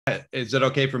Is it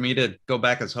okay for me to go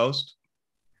back as host?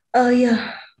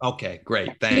 Yeah, Okay,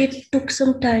 great. Thanks. it took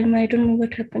some time. I don't know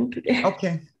what happened today.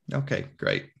 Okay. Okay,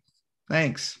 great.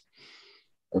 Thanks.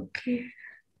 Okay.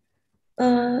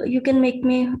 You can make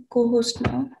me co-host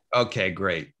now. Okay,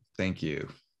 great. Thank you.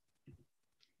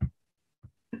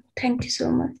 Thank you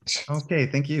so much. Okay,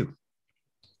 thank you.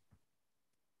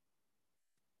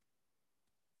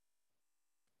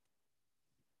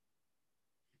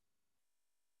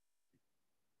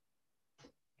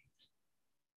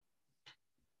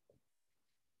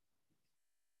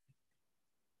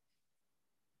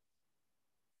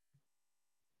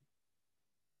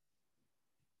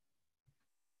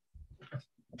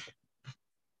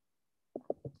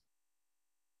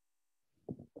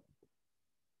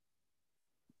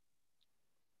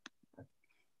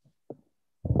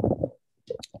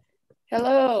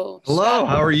 Hello, Hello, Scott.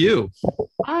 how are you?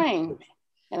 Fine.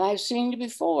 And I've seen you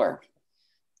before.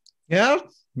 Yeah,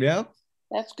 yeah.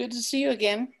 That's good to see you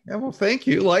again. Yeah, well, thank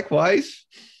you. Likewise.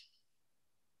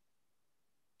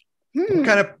 Hmm.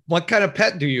 What kind of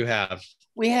pet do you have?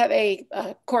 We have a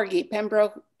corgi,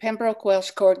 Pembroke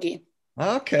Welsh corgi.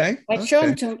 Okay, I'd show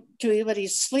him okay. to you, but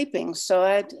he's sleeping.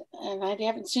 I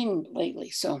haven't seen him lately.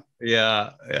 So,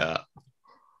 Yeah, yeah.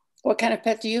 what kind of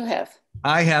pet do you have?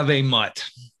 I have a mutt.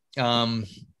 Um,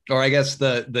 or I guess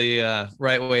the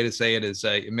right way to say it is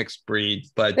a mixed breed,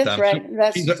 but That's right.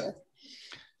 she's a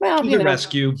Well, she's a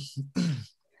rescue.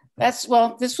 this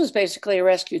was basically a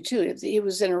rescue too. He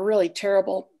was in a really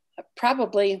terrible,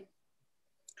 probably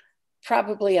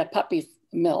a puppy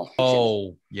mill.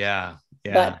 Oh, yeah,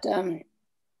 yeah. But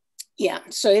yeah,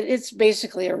 so it's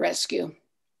basically a rescue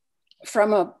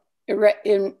from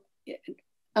an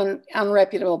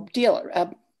unreputable dealer,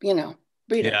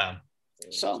 breeder. Yeah,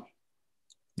 So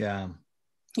yeah,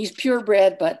 he's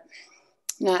purebred, but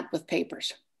not with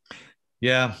papers.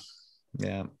 yeah,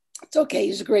 yeah, It's okay.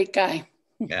 He's a great guy.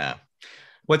 yeah.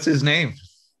 What's his name?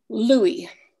 Louis.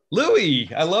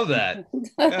 Louis. I love that.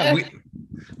 Yeah,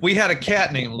 we had a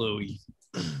cat named Louis.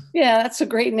 Yeah, that's a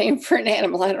great name for an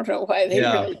animal. I don't know why they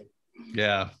Yeah, really.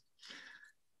 yeah,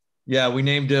 yeah. We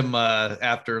named him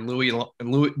after Louis.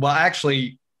 Louis. Well,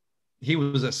 actually, he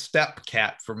was a step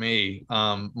cat for me.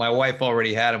 My wife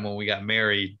already had him when we got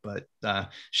married, but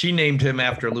she named him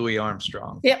after Louis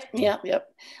Armstrong. Yep.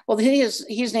 Well,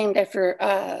 he's named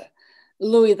after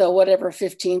Louis the whatever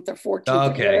 15th or 14th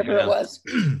or Okay, whatever it yeah, was,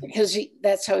 because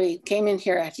that's how he came in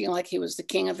here acting like he was the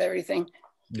king of everything,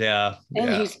 yeah, and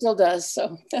yeah, he still does.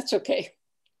 So that's okay.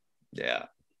 yeah,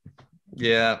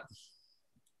 yeah.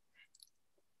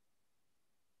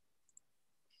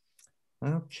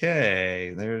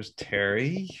 Okay, there's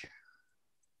Terry.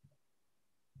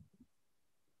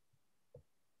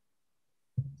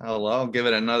 I'll give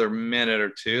it another minute or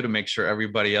two to make sure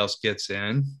everybody else gets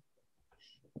in.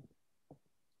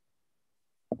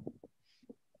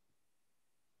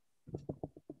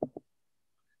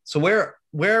 So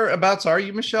whereabouts are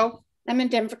you, Michelle? I'm in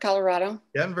Denver, Colorado.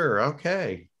 Denver.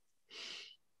 Okay.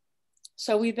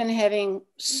 So we've been having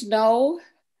snow,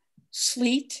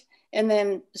 sleet, and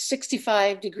then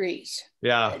 65 degrees.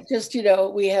 Yeah. Just,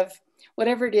 we have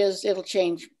whatever it is, it'll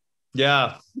change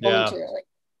Yeah. Yeah. momentarily.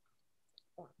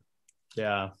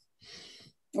 Yeah.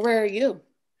 Where are you?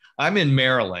 I'm in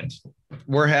Maryland.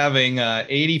 We're having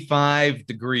 85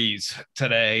 degrees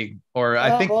today, or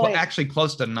I think boy. actually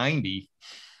close to 90.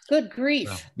 Good grief.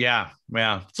 So, yeah.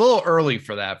 Yeah. It's a little early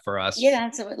for that for us. Yeah,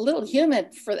 it's a little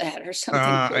humid for that or something.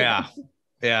 Yeah.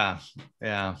 Yeah.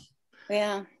 Yeah.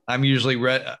 Yeah. I'm usually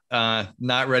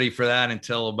not ready for that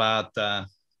until about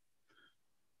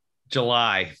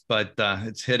July, but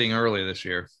it's hitting early this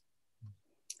year.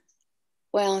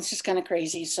 Well, it's just kind of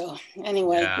crazy. So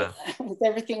anyway, Yeah. with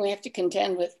everything we have to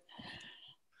contend with,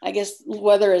 I guess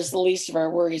weather is the least of our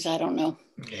worries. I don't know.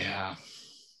 Yeah.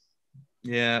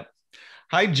 Yeah.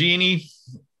 Hi, Jeannie.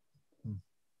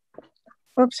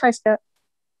 Oops, hi, Scott.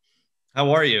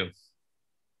 How are you?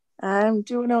 I'm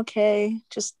doing okay.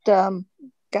 Just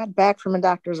got back from a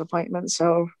doctor's appointment,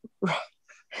 so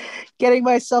getting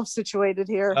myself situated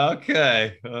here.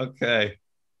 Okay. Okay.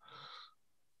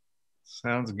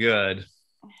 Sounds good.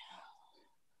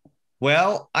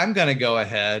 Well, I'm going to go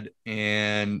ahead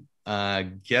and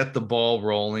get the ball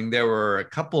rolling. There were a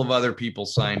couple of other people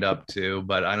signed up too,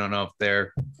 but I don't know if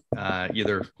they're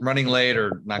either running late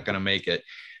or not going to make it.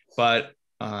 But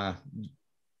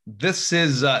this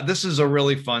is a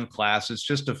really fun class. It's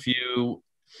just a few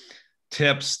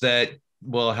tips that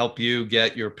will help you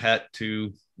get your pet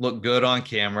to look good on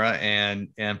camera and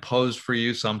pose for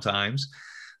you sometimes.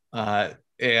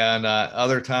 And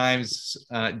other times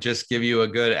just give you a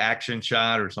good action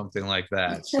shot or something like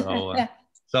that. So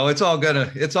So it's all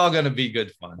gonna be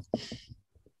good fun.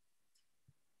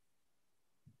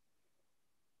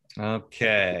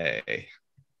 Okay,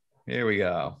 here we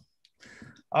go.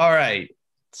 All right.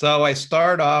 So I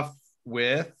start off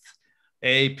with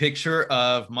a picture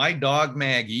of my dog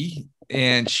Maggie,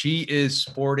 and she is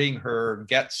sporting her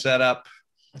Get Set Up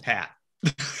hat.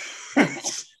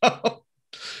 So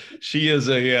she is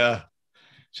a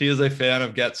fan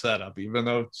of Get Set Up, even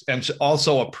though, and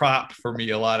also a prop for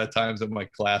me a lot of times in my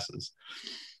classes.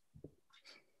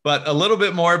 But a little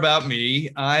bit more about me.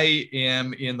 I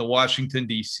am in the Washington,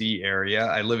 D.C. area.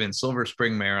 I live in Silver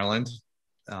Spring, Maryland.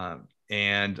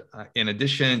 And in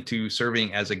addition to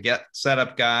serving as a Get Set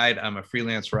Up guide, I'm a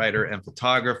freelance writer and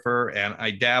photographer, and I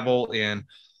dabble in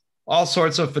all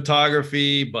sorts of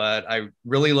photography, but I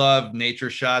really love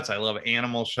nature shots. I love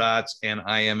animal shots, and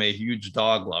I am a huge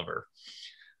dog lover.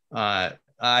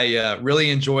 I really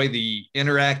enjoy the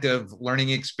interactive learning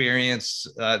experience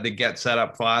that Get Set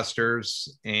Up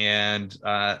fosters, and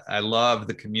I love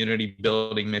the community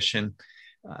building mission,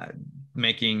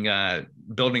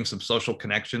 building some social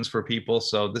connections for people.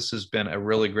 So this has been a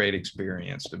really great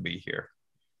experience to be here.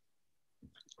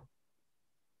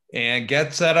 And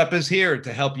Get Set Up is here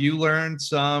to help you learn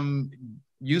some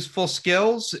useful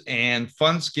skills and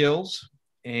fun skills.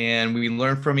 And we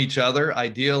learn from each other.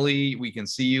 Ideally, we can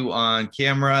see you on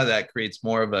camera. That creates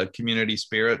more of a community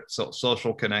spirit,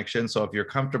 social connection. So if you're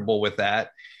comfortable with that,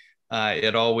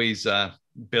 it always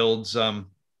builds a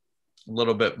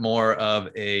little bit more of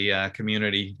a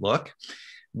community look.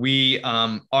 We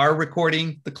are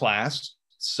recording the class.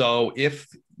 So if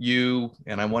you,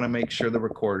 and I want to make sure the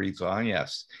recording's on,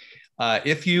 yes.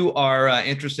 If you are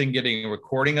interested in getting a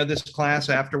recording of this class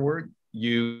afterward,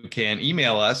 you can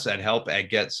email us at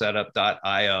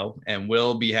help@getsetup.io, and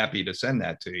we'll be happy to send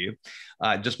that to you.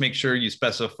 Just make sure you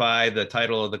specify the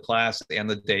title of the class and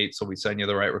the date so we send you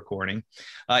the right recording.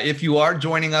 If you are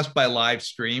joining us by live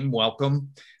stream,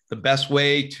 welcome. The best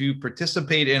way to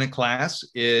participate in a class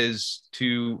is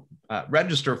to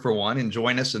register for one and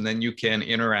join us, and then you can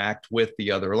interact with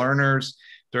the other learners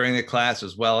during the class,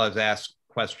 as well as ask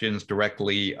questions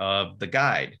directly of the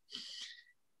guide.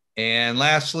 And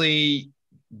lastly,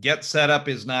 Get Set Up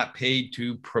is not paid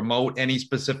to promote any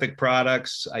specific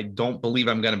products. I don't believe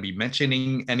I'm going to be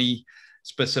mentioning any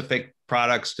specific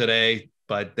products today,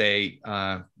 but they,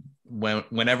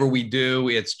 whenever we do,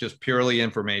 it's just purely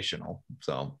informational.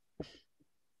 So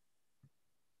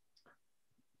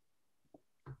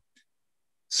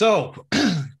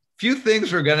few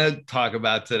things we're going to talk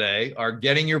about today are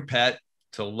getting your pet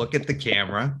to look at the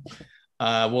camera.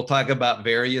 We'll talk about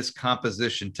various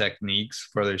composition techniques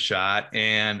for the shot,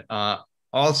 and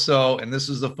also, and this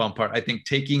is the fun part, I think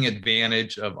taking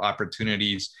advantage of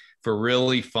opportunities for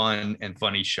really fun and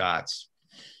funny shots.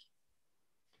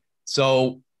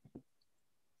 So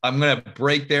I'm going to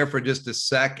break there for just a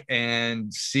sec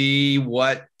and see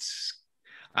what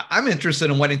I'm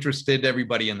interested in, what interested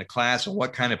everybody in the class, and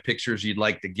what kind of pictures you'd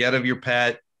like to get of your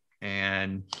pet.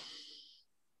 And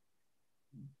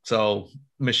so,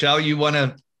 Michelle, you want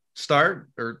to start?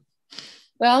 Or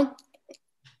well,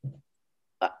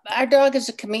 our dog is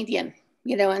a comedian,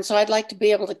 and so I'd like to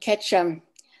be able to catch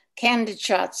candid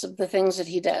shots of the things that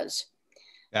he does.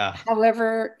 Yeah.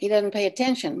 However, he doesn't pay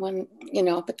attention when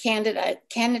the candid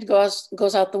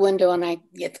goes out the window, and I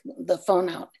get the phone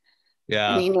out.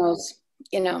 Yeah. And he knows,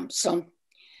 So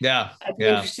yeah, I'd be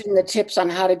interested in the tips on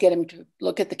how to get him to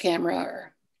look at the camera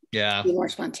or be more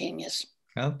spontaneous.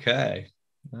 Okay.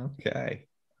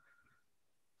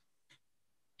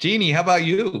 Jeannie, how about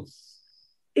you?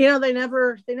 They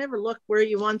never look where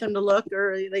you want them to look,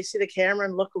 or they see the camera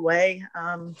and look away.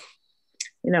 I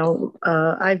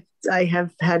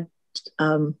have had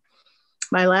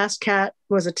my last cat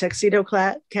was a tuxedo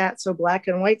cat, so black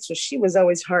and white, so she was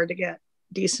always hard to get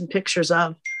decent pictures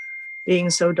of,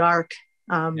 being so dark,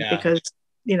 because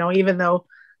even though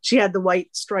she had the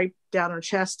white stripe down her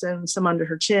chest and some under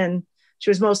her chin, she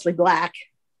was mostly black.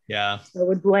 Yeah. So it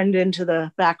would blend into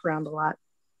the background a lot.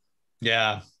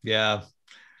 Yeah.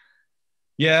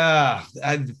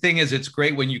 The thing is, it's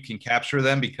great when you can capture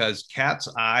them, because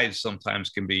cats' eyes sometimes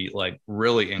can be like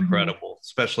really incredible,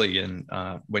 especially in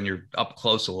when you're up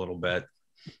close a little bit.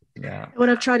 Yeah. When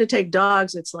I've tried to take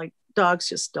dogs, it's like dogs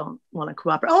just don't want to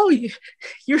cooperate. Oh,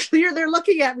 you're there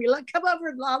looking at me. Come over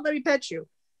and let me pet you.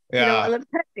 Yeah. Let me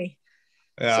pet me.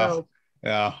 Yeah. So.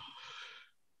 Yeah.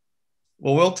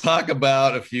 Well, we'll talk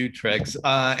about a few tricks.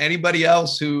 Anybody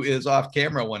else who is off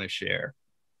camera want to share?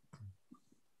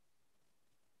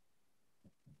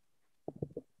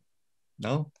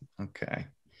 No? Okay.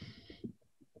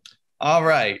 All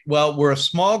right. Well, we're a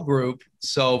small group,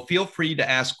 So feel free to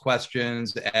ask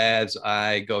questions as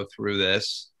I go through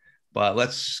this, but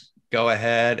let's go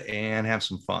ahead and have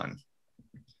some fun.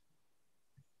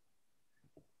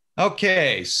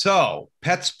 Okay, so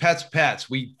pets, pets, pets.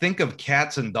 We think of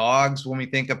cats and dogs when we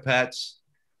think of pets,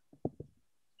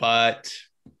 but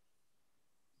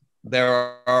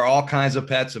there are all kinds of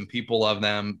pets and people love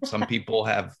them. Some people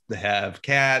have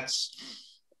cats,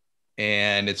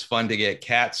 and it's fun to get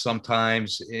cats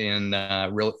sometimes in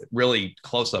really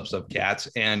close-ups of cats.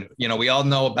 And, you know, we all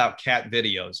know about cat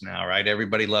videos now, right?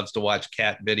 Everybody loves to watch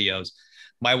cat videos.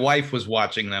 My wife was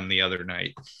watching them the other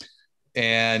night,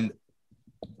 and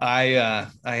I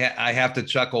have to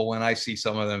chuckle when I see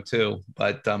some of them too,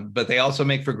 but they also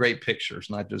make for great pictures,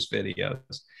 not just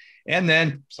videos. And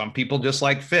then some people just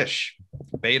like fish,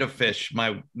 betta fish.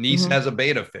 My niece has a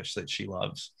betta fish that she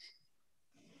loves,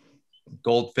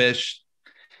 goldfish.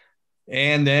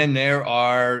 And then there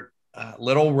are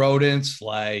little rodents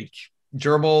like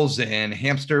gerbils and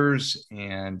hamsters.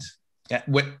 And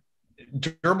what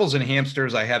gerbils and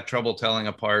hamsters, I have trouble telling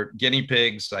apart. Guinea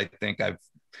pigs, I think I've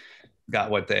got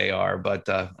what they are, but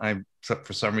I'm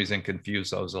for some reason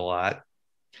confuse those a lot.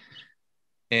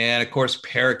 And of course,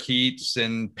 parakeets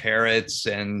and parrots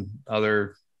and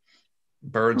other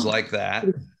birds like that.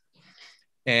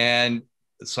 And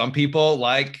some people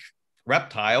like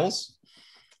reptiles.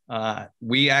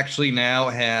 We actually now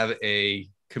have a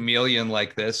chameleon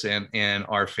like this in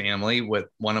our family. With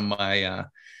one of my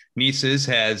nieces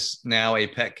has now a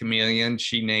pet chameleon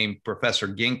she named Professor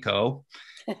Ginkgo.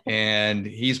 And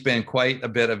he's been quite a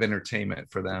bit of entertainment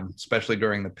for them, especially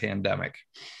during the pandemic.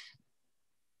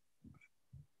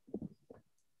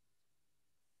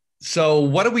 So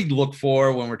what do we look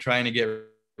for when we're trying to get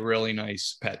really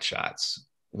nice pet shots?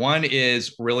 One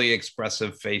is really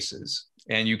expressive faces,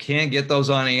 and you can't get those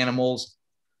on animals.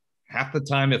 Half the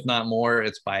time, if not more,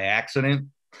 it's by accident.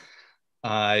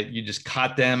 You just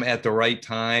caught them at the right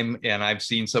time. And I've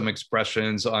seen some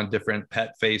expressions on different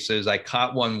pet faces. I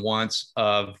caught one once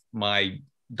of my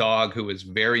dog who was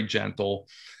very gentle,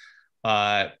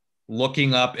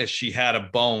 looking up as she had a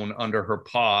bone under her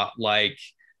paw, like,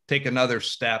 take another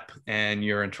step and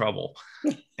you're in trouble.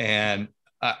 And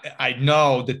I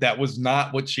know that was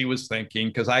not what she was thinking,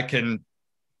 because I can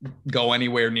go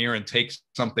anywhere near and take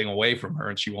something away from her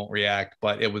and she won't react,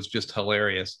 but it was just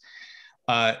hilarious.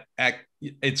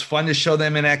 It's fun to show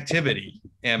them in activity.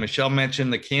 And Michelle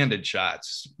mentioned the candid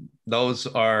shots. Those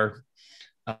are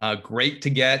great to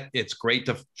get. It's great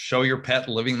to show your pet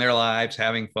living their lives,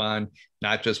 having fun,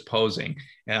 not just posing.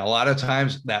 And a lot of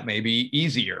times that may be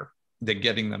easier than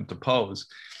getting them to pose.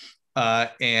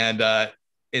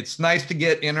 It's nice to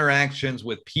get interactions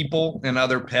with people and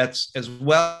other pets, as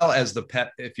well as the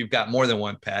pet. If you've got more than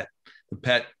one pet, the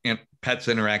pet and pets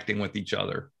interacting with each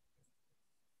other.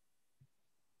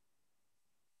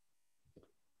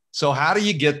 So how do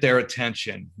you get their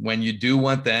attention when you do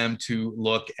want them to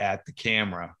look at the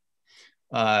camera?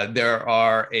 There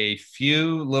are a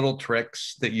few little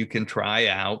tricks that you can try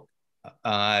out.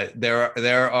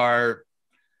 There are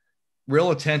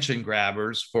real attention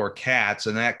grabbers for cats,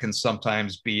 and that can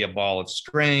sometimes be a ball of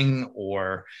string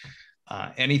or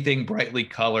anything brightly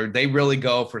colored. They really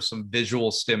go for some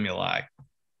visual stimuli.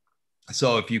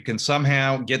 So if you can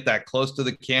somehow get that close to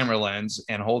the camera lens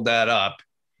and hold that up,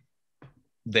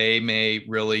 they may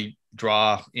really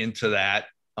draw into that.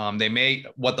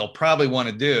 What they'll probably want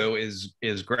to do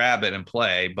is grab it and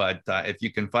play. But if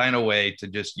you can find a way to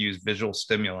just use visual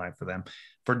stimuli for them.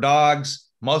 For dogs,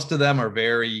 most of them are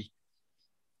very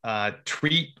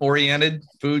treat oriented,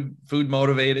 food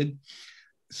motivated.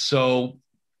 So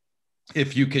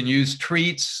if you can use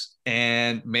treats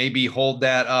and maybe hold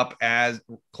that up as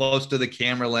close to the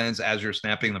camera lens as you're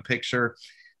snapping the picture,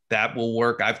 that will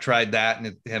work. I've tried that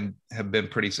and have been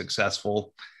pretty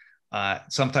successful.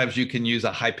 Sometimes you can use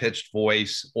a high-pitched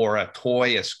voice or a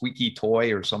toy, a squeaky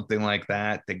toy or something like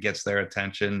that gets their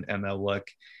attention, and they'll look.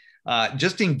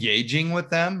 Just engaging with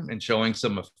them and showing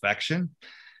some affection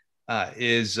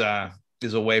is a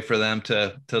way for them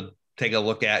to take a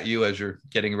look at you as you're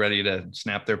getting ready to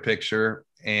snap their picture.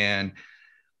 And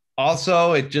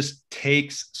also, it just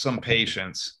takes some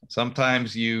patience.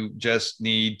 Sometimes you just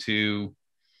need to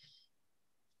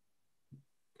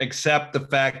accept the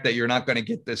fact that you're not going to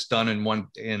get this done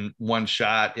in one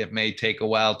shot. It may take a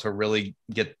while to really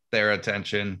get their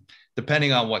attention,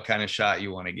 depending on what kind of shot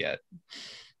you want to get.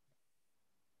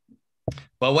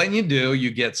 But when you do,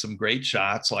 you get some great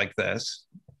shots like this.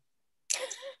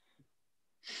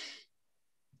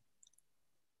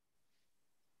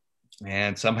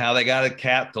 And somehow they got a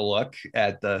cat to look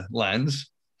at the lens.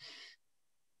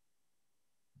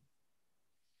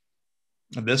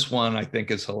 This one I think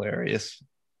is hilarious.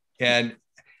 And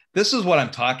this is what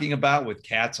I'm talking about with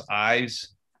cats' eyes.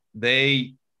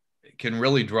 They can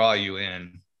really draw you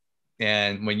in.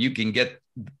 And when you can get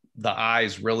the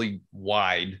eyes really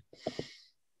wide,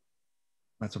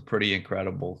 that's a pretty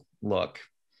incredible look.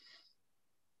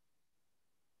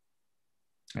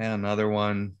 And another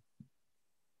one.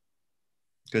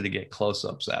 Good to get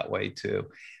close-ups that way too.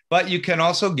 But you can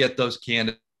also get those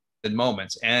candid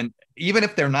moments. And even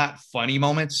if they're not funny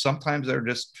moments, sometimes they're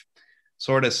just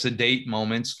sort of sedate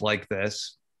moments like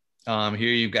this. Here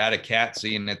you've got a cat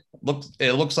seeing it.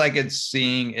 It looks like it's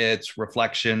seeing its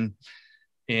reflection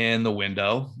in the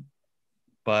window,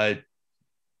 but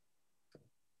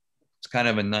it's kind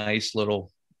of a nice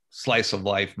little slice of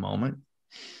life moment.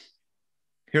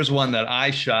 Here's one that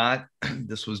I shot.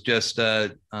 This was just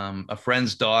a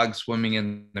friend's dog swimming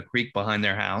in the creek behind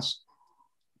their house.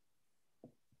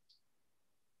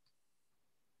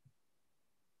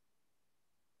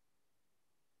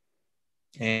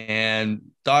 And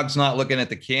dog's not looking at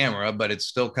the camera, but it's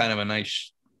still kind of a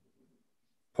nice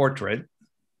portrait.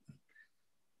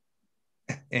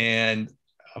 And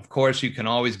of course, you can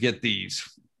always get these.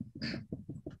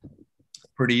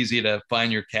 Pretty easy to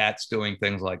find your cats doing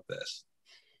things like this.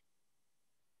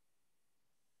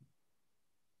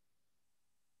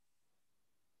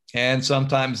 And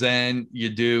sometimes then you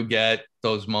do get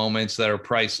those moments that are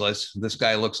priceless. This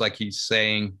guy looks like he's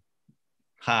saying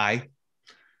hi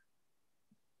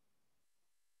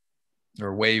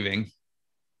or waving.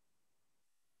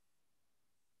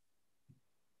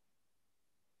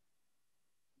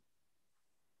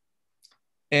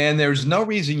 And there's no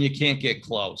reason you can't get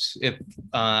close if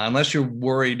unless you're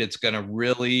worried it's going to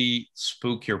really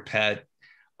spook your pet.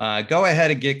 Go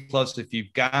ahead and get close. If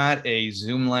you've got a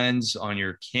zoom lens on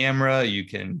your camera, you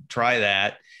can try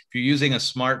that. If you're using a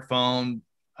smartphone,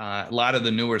 a lot of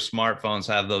the newer smartphones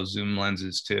have those zoom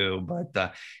lenses too,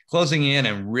 but closing in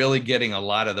and really getting a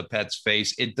lot of the pet's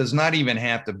face, it does not even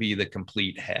have to be the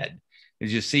complete head.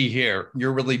 As you see here,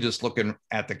 you're really just looking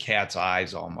at the cat's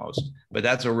eyes almost, but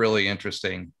that's a really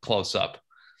interesting close-up.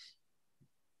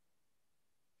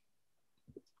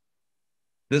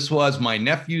 This was my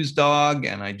nephew's dog,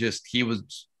 and he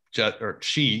was just, or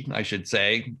she, I should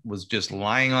say, was just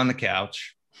lying on the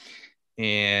couch.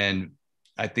 And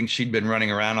I think she'd been running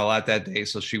around a lot that day,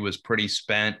 so she was pretty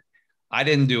spent. I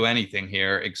didn't do anything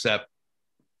here except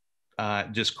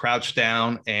just crouch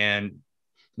down and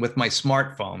with my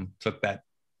smartphone took that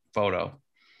photo.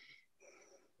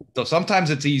 So sometimes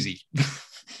it's easy.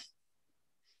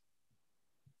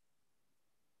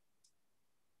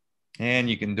 And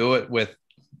you can do it with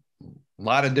a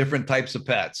lot of different types of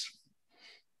pets.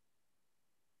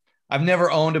 I've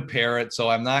never owned a parrot, so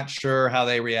I'm not sure how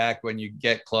they react when you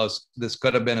get close. This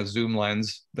could have been a zoom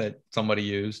lens that somebody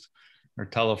used or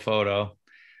telephoto.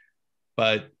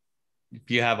 But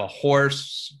if you have a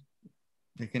horse,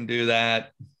 you can do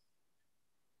that.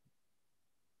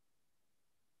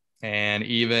 And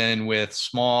even with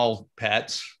small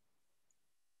pets,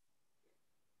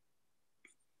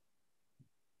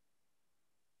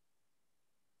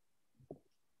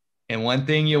 and one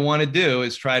thing you want to do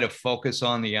is try to focus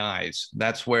on the eyes.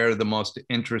 That's where the most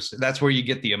interest, that's where you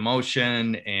get the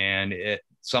emotion, and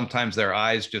sometimes their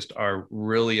eyes just are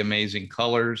really amazing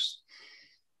colors.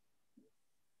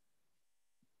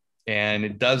 And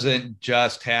it doesn't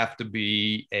just have to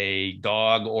be a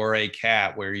dog or a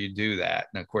cat where you do that.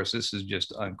 And of course, this is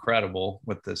just incredible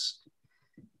with this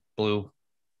blue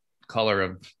color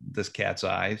of this cat's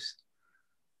eyes.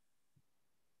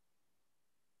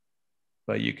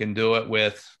 But you can do it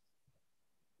with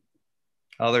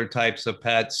other types of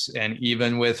pets and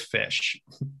even with fish.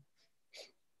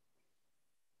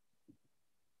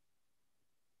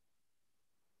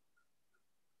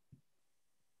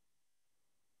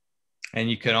 And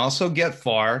you can also get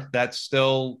far. That's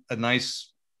still a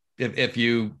nice, if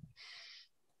you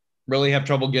really have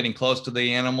trouble getting close to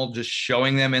the animal, just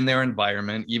showing them in their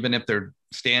environment, even if they're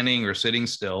standing or sitting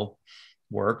still,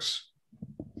 works.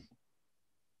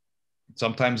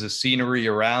 Sometimes the scenery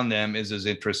around them is as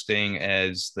interesting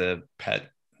as the pet,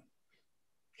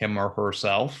 him or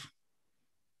herself.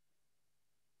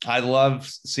 I love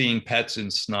seeing pets in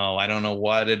snow. I don't know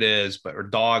what it is, or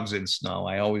dogs in snow.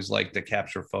 I always like to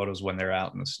capture photos when they're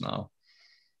out in the snow.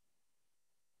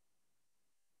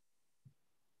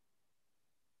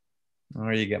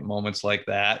 Or you get moments like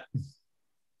that.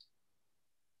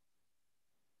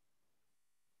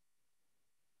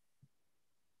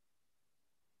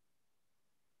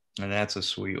 And that's a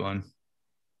sweet one.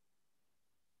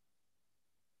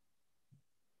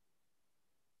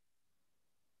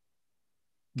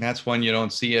 That's one you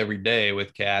don't see every day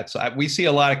with cats. We see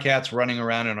a lot of cats running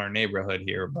around in our neighborhood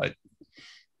here, but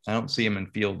I don't see them in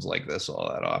fields like this all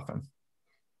that often.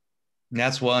 And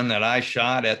that's one that I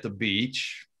shot at the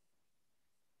beach.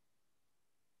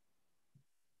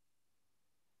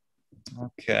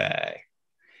 Okay.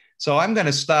 So I'm going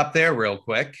to stop there real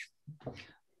quick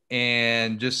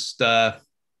and just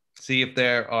see if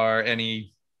there are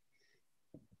any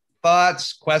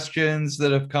thoughts, questions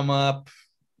that have come up.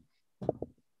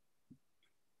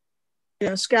 You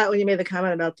know, Scott, when you made the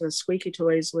comment about the squeaky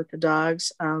toys with the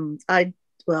dogs,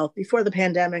 before the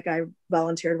pandemic, I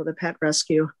volunteered with a pet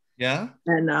rescue. Yeah.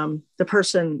 And the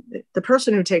person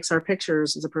who takes our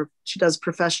pictures she does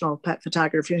professional pet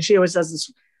photography, and she always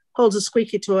holds a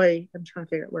squeaky toy. I'm trying to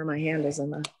figure out where my hand is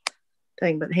in the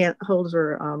thing, but holds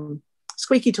her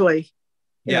squeaky toy,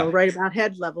 you know, right about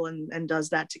head level, and does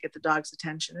that to get the dog's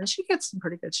attention. And she gets some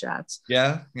pretty good shots.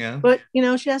 Yeah. But, you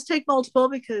know, she has to take multiple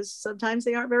because sometimes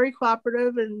they aren't very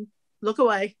cooperative and look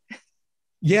away.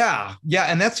 Yeah.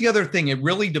 And that's the other thing. It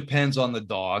really depends on the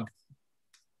dog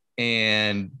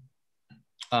and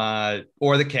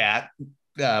or the cat,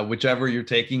 whichever you're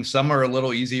taking. Some are a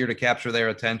little easier to capture their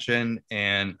attention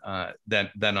and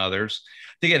than others.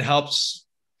 I think it helps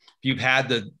if you've had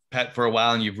the pet for a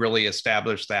while and you've really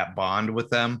established that bond with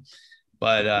them.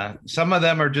 But some of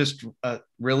them are just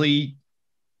really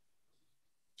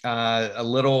a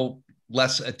little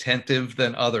less attentive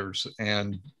than others,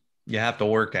 and you have to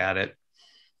work at it.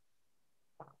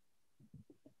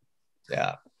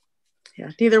 Yeah.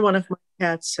 Neither one of my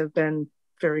cats have been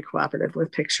very cooperative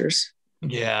with pictures.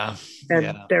 Yeah.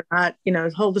 And they're not, you know,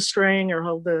 hold the string or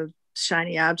hold the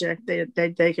shiny object.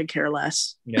 They could care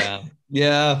less. Yeah.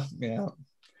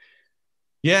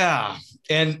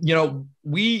 And, you know,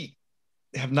 we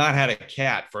have not had a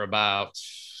cat for about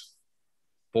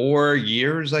 4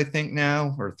 years, I think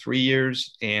now, or 3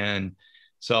 years. And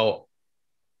so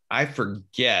I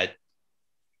forget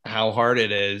how hard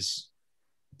it is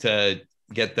to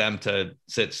get them to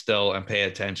sit still and pay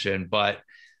attention. But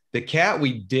the cat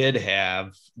we did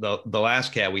have, the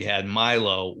last cat we had,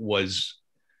 Milo, was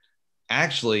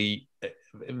actually a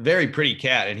very pretty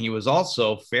cat. And he was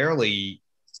also fairly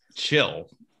chill,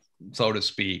 so to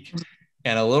speak,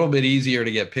 and a little bit easier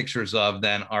to get pictures of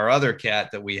than our other cat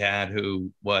that we had,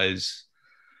 who was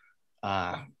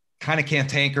kind of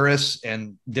cantankerous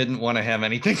and didn't want to have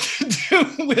anything to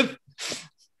do with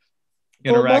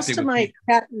interacting. Well, most of my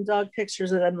cat and dog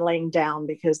pictures of them laying down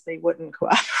because they wouldn't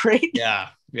cooperate. Yeah.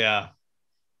 You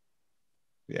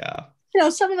know,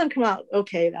 some of them come out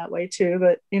okay that way too,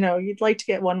 but you know, you'd like to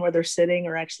get one where they're sitting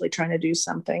or actually trying to do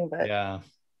something, but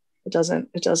it doesn't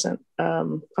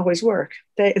always work.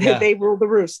 They rule the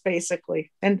roost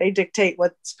basically, and they dictate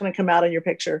what's going to come out in your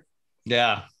picture.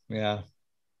 Yeah.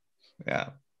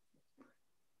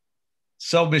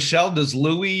 So Michelle, does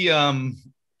Louis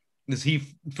is he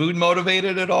food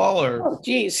motivated at all, or? Oh,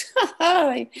 geez.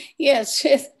 Yes.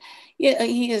 Yeah,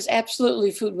 he is absolutely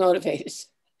food motivated.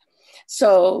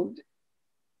 So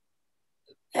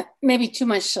maybe too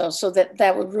much so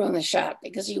that would ruin the shot,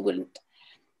 because he wouldn't,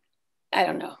 I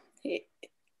don't know.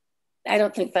 I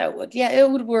don't think that would. Yeah, it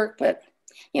would work, but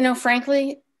you know,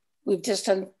 frankly, we've just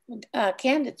done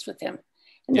candidates with him,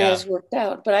 and that has worked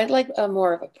out. But I'd like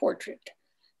more of a portrait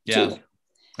too.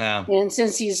 Yeah. And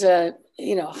since he's a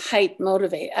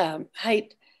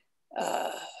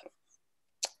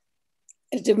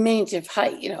diminutive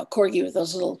height, you know, corgi with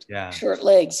those little short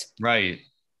legs. Right.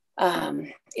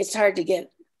 It's hard to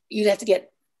get. You'd have to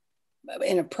get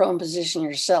in a prone position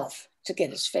yourself to get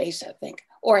his face, I think,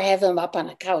 or have him up on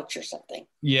a couch or something.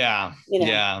 Yeah. You know?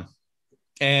 Yeah.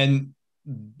 And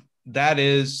that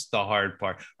is the hard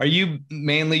part. Are you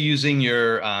mainly using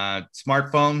your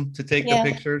smartphone to take the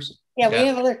pictures? Yeah, we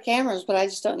have other cameras, but I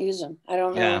just don't use them. I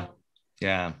don't know.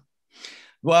 Yeah.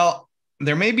 Well,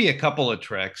 there may be a couple of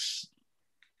tricks.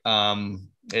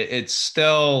 It's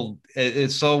still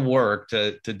work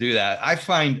to do that. I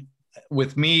find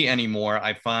with me anymore,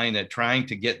 I find that trying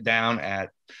to get down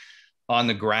on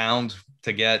the ground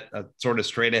to get a sort of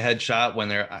straight ahead shot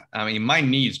my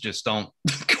knees just don't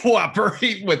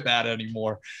cooperate with that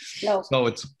anymore. No. So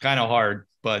it's kind of hard,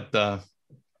 but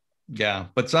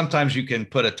but sometimes you can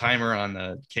put a timer on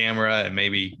the camera and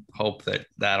maybe hope that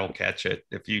that'll catch it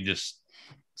if you just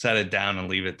set it down and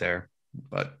leave it there.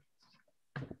 But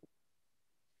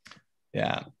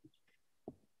yeah.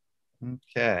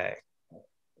 Okay.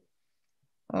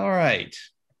 All right.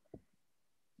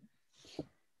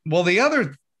 Well, the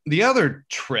other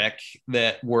trick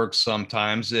that works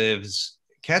sometimes is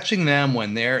catching them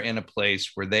when they're in a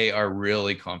place where they are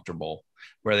really comfortable,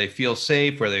 where they feel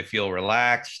safe, where they feel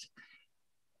relaxed.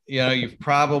 you've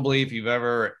probably, if you've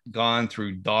ever gone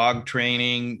through dog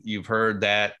training, you've heard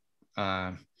that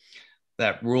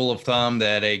that rule of thumb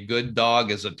that a good dog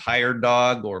is a tired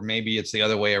dog, or maybe it's the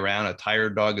other way around. A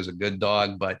tired dog is a good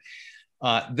dog. But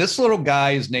this little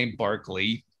guy is named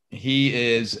Barkley. He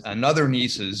is another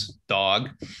niece's dog,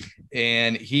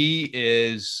 and he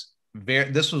is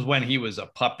this was when he was a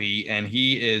puppy, and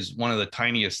he is one of the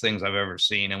tiniest things I've ever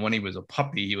seen. And when he was a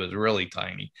puppy, he was really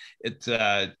tiny.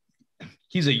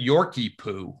 He's a Yorkie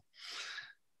poo.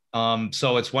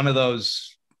 So it's one of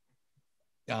those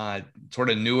sort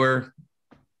of newer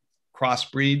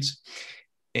crossbreeds,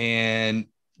 and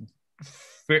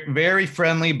very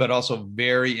friendly, but also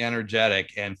very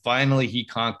energetic. And finally he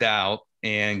conked out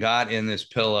and got in this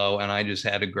pillow, and I just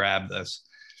had to grab this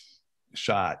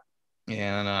shot.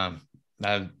 And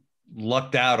I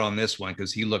lucked out on this one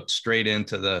because he looked straight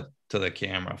into the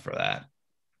camera for that.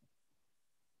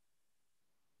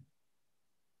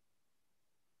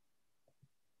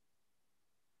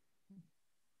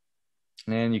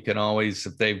 And you can always,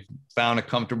 if they've found a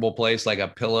comfortable place like a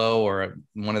pillow or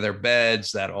one of their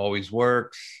beds, that always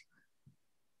works.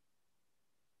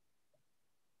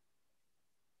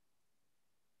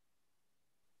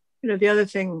 The other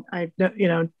thing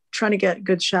trying to get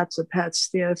good shots of pets,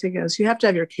 the other thing is you have to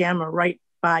have your camera right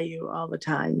by you all the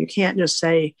time. You can't just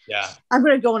say, yeah, I'm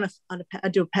going to go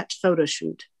do a pet photo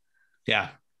shoot. Yeah.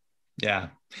 Yeah.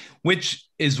 Which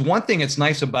is one thing it's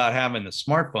nice about having the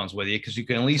smartphones with you, because you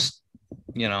can at least,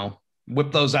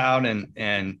 whip those out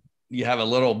and you have a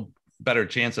little better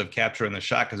chance of capturing the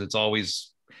shot, because it's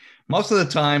always most of the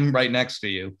time right next to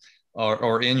you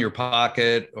or in your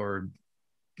pocket or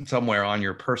somewhere on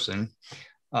your person,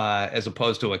 as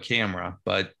opposed to a camera.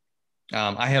 But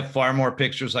I have far more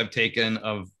pictures I've taken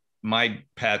of my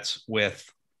pets with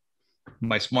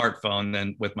my smartphone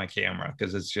than with my camera,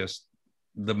 because it's just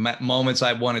the moments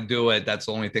I want to do it, that's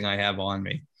the only thing I have on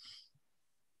me.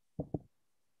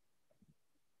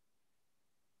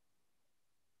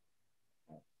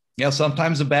 Yeah,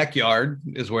 sometimes the backyard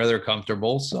is where they're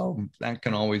comfortable, so that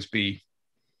can always be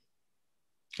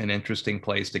an interesting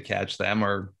place to catch them,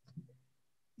 or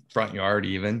front yard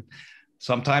even.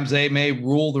 Sometimes they may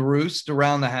rule the roost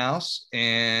around the house,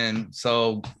 and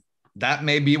so that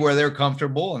may be where they're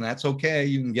comfortable, and that's okay.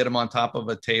 You can get them on top of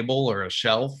a table or a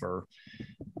shelf or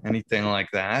anything like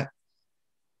that.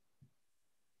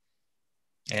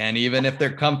 And even if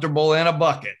they're comfortable in a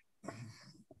bucket,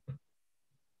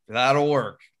 that'll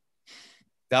work.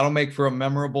 That'll make for a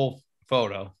memorable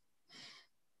photo.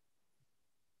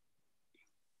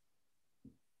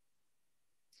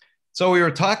 So we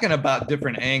were talking about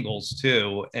different angles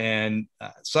too, and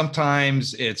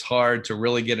sometimes it's hard to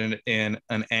really get in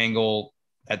an angle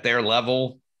at their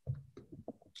level.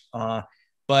 But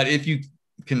if you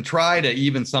can try to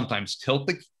even sometimes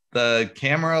tilt the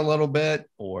camera a little bit,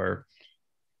 or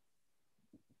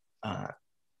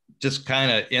just kind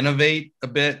of innovate a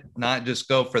bit, not just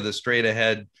go for the straight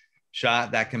ahead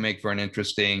shot, that can make for an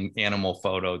interesting animal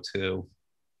photo too.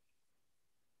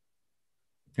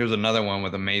 Here's another one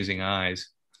with amazing eyes.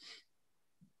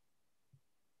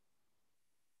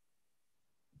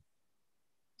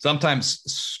 Sometimes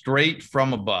straight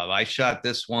from above. I shot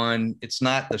this one. It's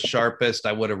not the sharpest.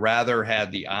 I would have rather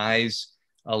had the eyes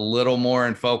a little more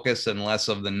in focus and less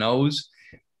of the nose,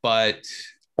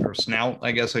 or snout,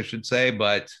 I guess I should say.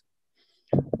 But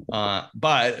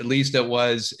at least it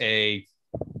was an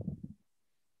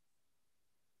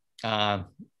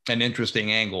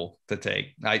interesting angle to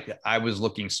take. I was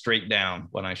looking straight down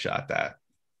when I shot that,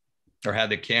 or had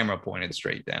the camera pointed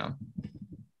straight down.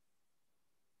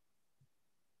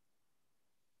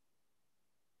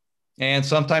 And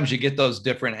sometimes you get those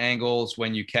different angles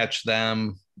when you catch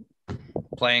them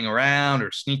playing around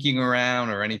or sneaking around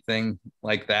or anything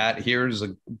like that. Here's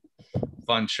a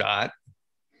fun shot.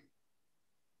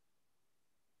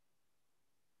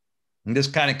 And this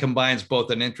kind of combines both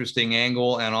an interesting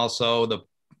angle and also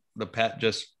the pet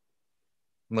just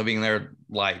living their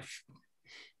life.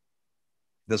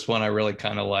 This one I really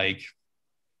kind of like.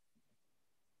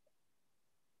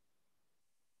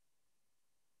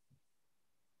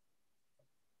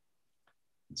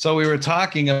 So we were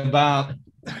talking about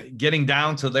getting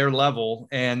down to their level,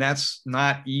 and that's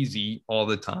not easy all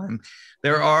the time.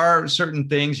 There are certain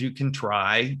things you can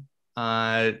try.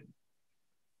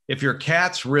 If your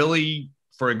cat's really,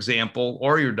 for example,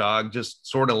 or your dog just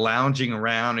sort of lounging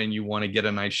around and you want to get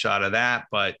a nice shot of that,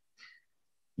 but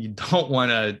you don't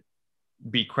want to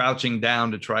be crouching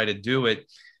down to try to do it,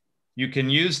 you can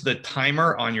use the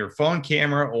timer on your phone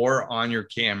camera or on your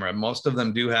camera. Most of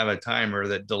them do have a timer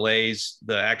that delays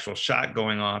the actual shot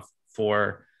going off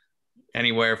for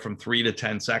anywhere from 3 to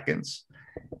 10 seconds.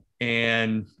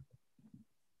 And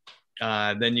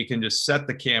then you can just set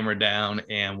the camera down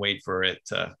and wait for it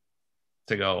to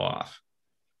go off.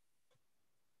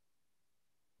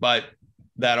 But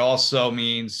that also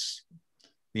means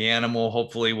the animal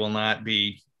hopefully will not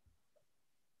be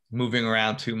moving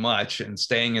around too much and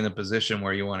staying in the position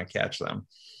where you want to catch them.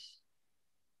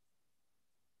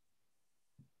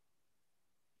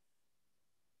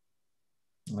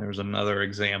 There's another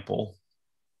example.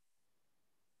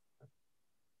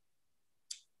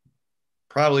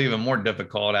 Probably even more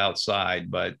difficult outside,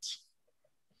 but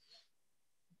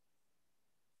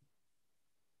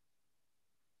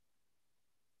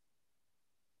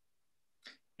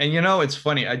and you know, it's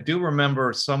funny. I do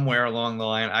remember somewhere along the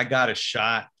line, I got a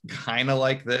shot kind of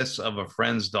like this of a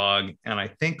friend's dog. And I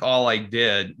think all I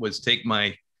did was take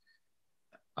my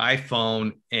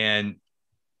iPhone and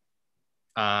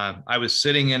I was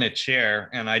sitting in a chair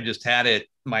and I just had it,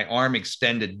 my arm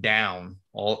extended down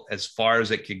all as far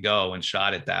as it could go and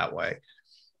shot it that way.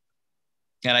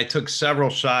 And I took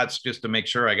several shots just to make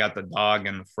sure I got the dog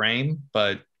in the frame,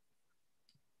 but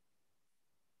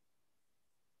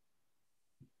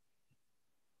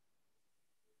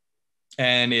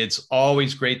and it's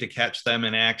always great to catch them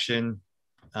in action.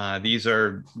 These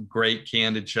are great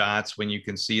candid shots when you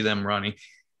can see them running.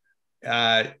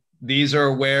 These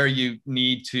are where you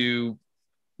need to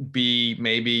be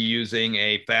maybe using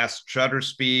a fast shutter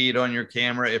speed on your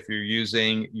camera. If you're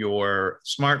using your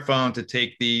smartphone to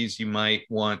take these, you might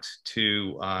want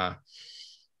to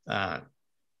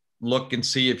look and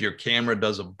see if your camera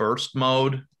does a burst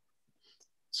mode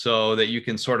so that you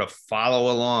can sort of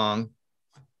follow along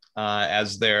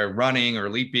as they're running or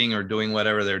leaping or doing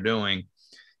whatever they're doing.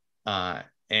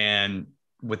 And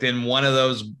within one of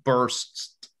those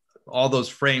bursts, all those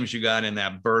frames you got in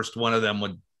that burst, one of them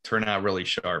would turn out really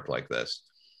sharp like this.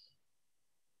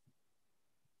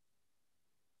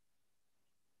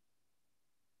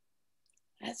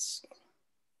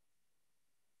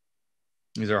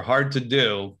 These are hard to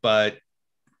do, but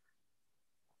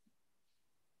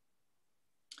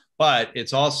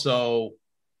it's also,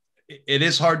 it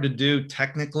is hard to do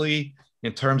technically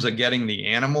in terms of getting the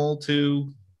animal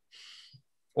to,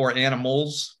 or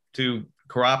animals to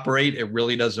cooperate. It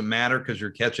really doesn't matter because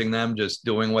you're catching them just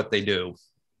doing what they do.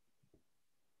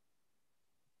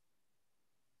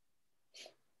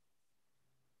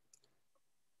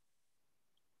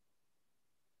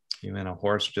 Even a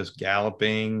horse just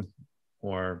galloping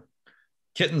or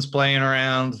kittens playing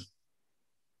around.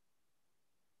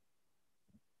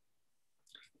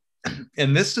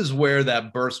 And this is where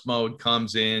that burst mode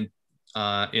comes in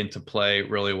into play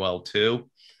really well too,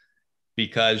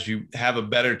 because you have a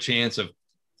better chance of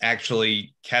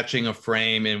actually catching a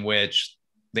frame in which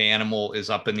the animal is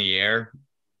up in the air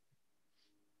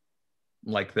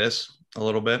like this a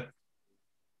little bit.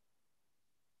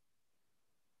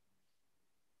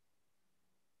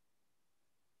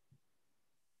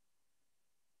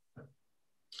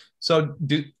 So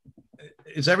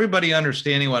is everybody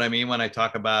understanding what I mean when I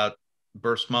talk about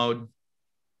burst mode?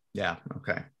 Yeah,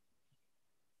 okay.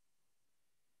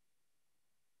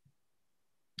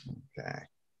 Okay.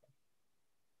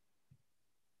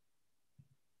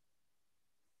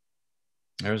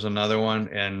 There's another one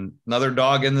and another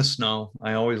dog in the snow.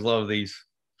 I always love these.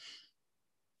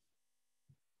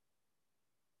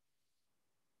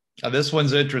 Now, this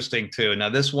one's interesting too. Now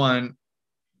this one,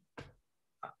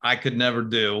 I could never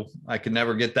do. I could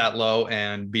never get that low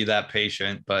and be that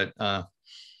patient, but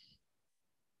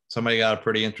somebody got a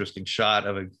pretty interesting shot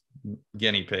of a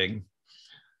guinea pig.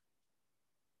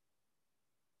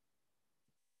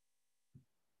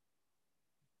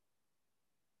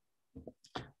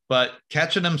 But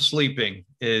catching them sleeping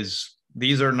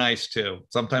these are nice too.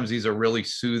 Sometimes these are really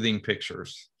soothing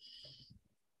pictures.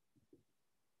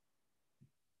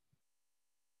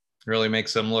 Really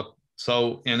makes them look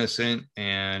so innocent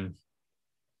and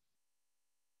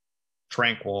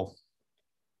tranquil.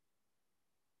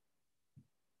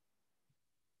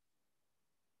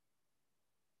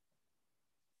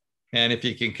 And if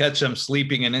you can catch them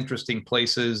sleeping in interesting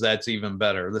places, that's even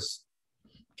better. This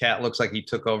cat looks like he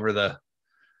took over the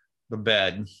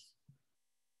bed.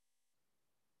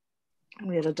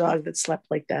 We had a dog that slept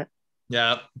like that.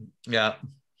 Yeah, yeah.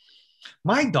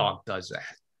 My dog does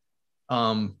that.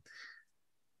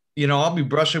 You know, I'll be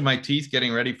brushing my teeth,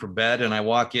 getting ready for bed, and I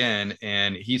walk in,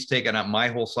 and he's taken up my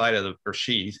whole side of or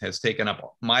she has taken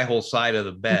up my whole side of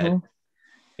the bed. Mm-hmm.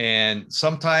 And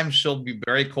sometimes she'll be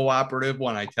very cooperative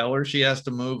when I tell her she has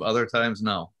to move. Other times,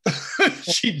 no.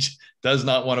 She does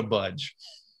not want to budge.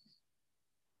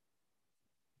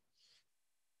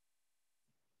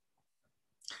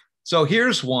 So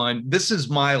here's one. This is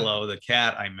Milo, the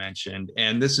cat I mentioned,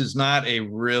 and this is not a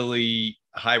really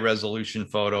high resolution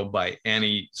photo by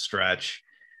any stretch,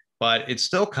 but it's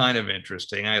still kind of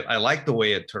interesting. I like the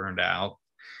way it turned out.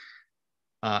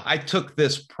 I took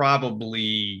this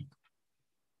probably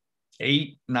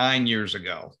 8-9 years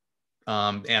ago,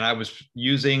 and I was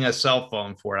using a cell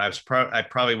phone for it. I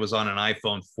probably was on an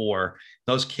iPhone 4.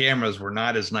 Those cameras were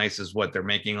not as nice as what they're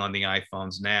making on the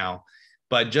iPhones now.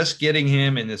 But just getting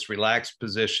him in this relaxed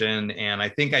position, and I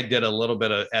think I did a little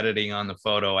bit of editing on the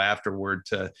photo afterward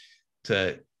to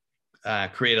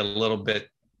create a little bit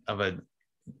of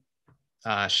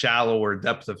a shallower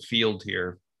depth of field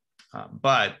here.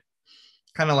 But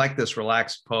kind of like this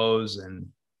relaxed pose. And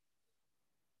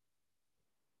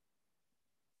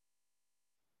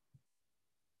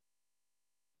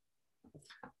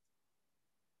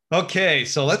okay,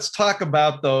 so let's talk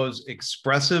about those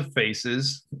expressive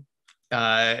faces.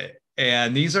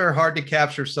 And these are hard to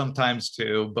capture sometimes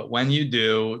too, but when you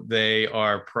do, they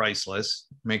are priceless,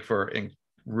 make for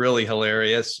really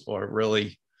hilarious or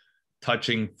really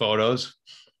touching photos.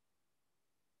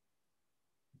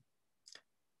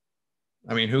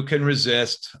 I mean, who can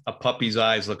resist a puppy's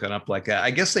eyes looking up like that?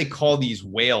 I guess they call these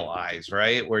whale eyes,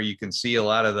 right? Where you can see a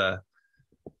lot of the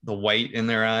white in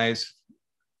their eyes,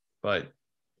 but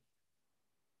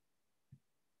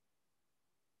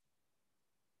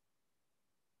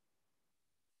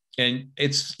and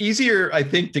it's easier, I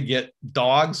think, to get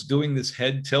dogs doing this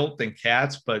head tilt than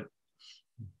cats, but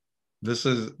this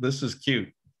is cute.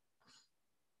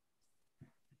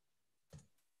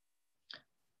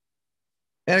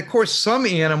 And of course, some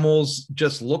animals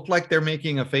just look like they're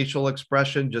making a facial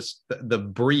expression, just the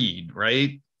breed,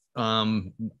 right?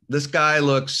 This guy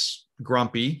looks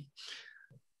grumpy.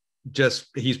 Just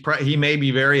he may be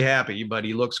very happy, but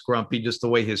he looks grumpy just the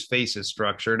way his face is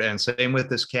structured. And same with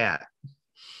this cat.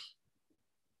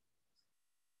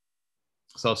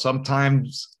 So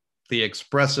sometimes the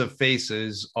expressive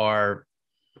faces are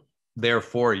there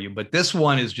for you, but this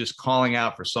one is just calling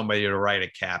out for somebody to write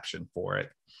a caption for it.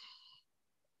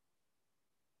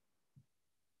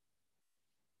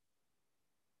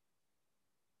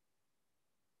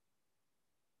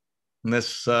 And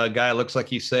this guy looks like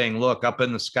he's saying, look, up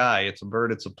in the sky, it's a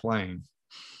bird, it's a plane.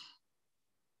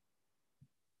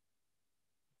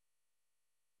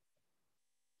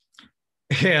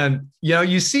 And, you know,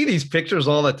 you see these pictures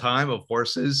all the time of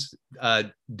horses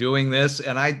doing this.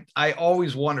 And I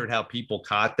always wondered how people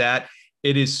caught that.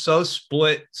 It is so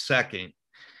split second.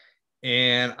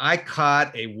 And I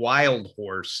caught a wild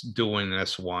horse doing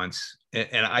this once.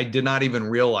 And I did not even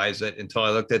realize it until I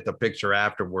looked at the picture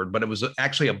afterward. But it was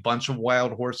actually a bunch of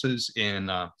wild horses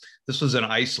this was in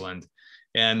Iceland.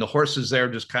 And the horses there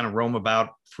just kind of roam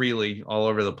about freely all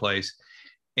over the place.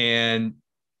 And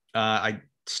I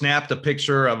snapped a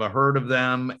picture of a herd of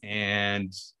them.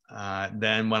 And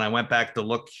then when I went back to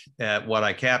look at what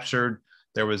I captured,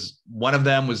 there was one of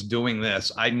them was doing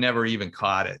this. I never even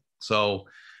caught it. So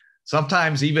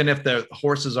sometimes even if the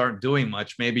horses aren't doing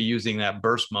much, maybe using that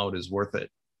burst mode is worth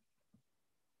it.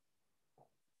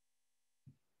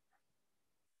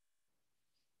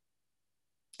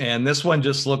 And this one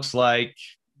just looks like,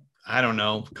 I don't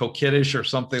know, coquettish or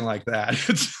something like that.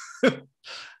 It's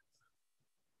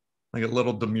like a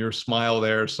little demure smile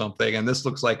there or something. And this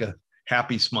looks like a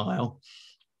happy smile.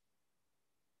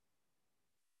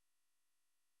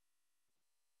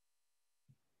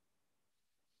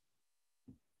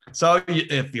 So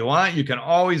if you want, you can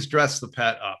always dress the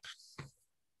pet up.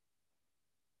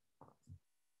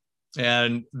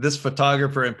 And this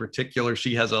photographer in particular,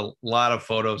 she has a lot of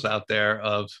photos out there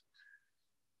of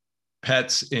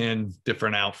pets in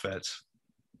different outfits.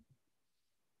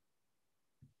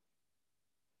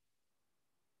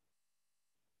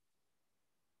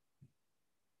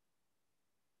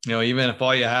 You know, even if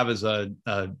all you have is a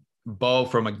bow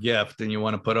from a gift and you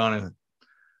want to put on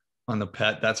the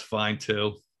pet, that's fine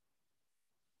too.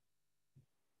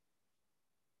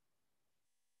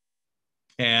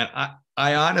 And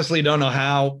I honestly don't know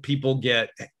how people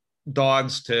get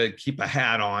dogs to keep a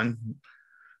hat on.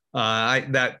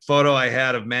 That photo I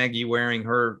had of Maggie wearing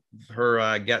her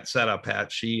Get Set Up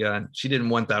hat, she didn't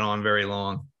want that on very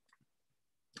long.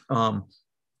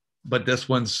 But this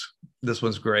one's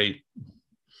great.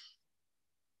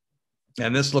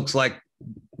 And this looks like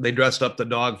they dressed up the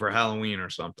dog for Halloween or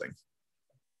something.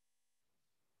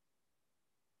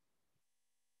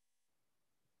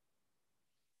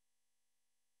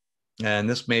 And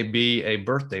this may be a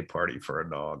birthday party for a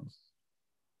dog.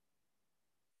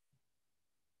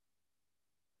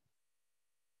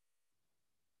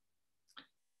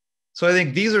 So I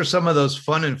think these are some of those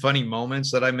fun and funny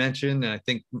moments that I mentioned. And I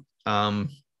think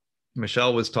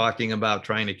Michelle was talking about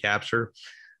trying to capture.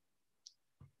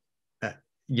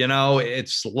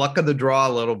 It's luck of the draw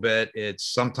a little bit. It's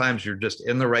sometimes you're just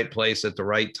in the right place at the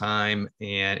right time.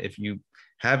 And if you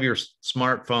have your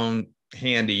smartphone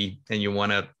handy and you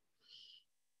want to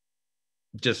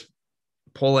just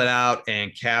pull it out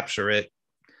and capture it,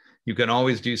 you can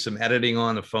always do some editing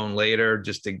on the phone later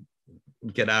just to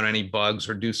get out any bugs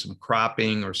or do some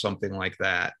cropping or something like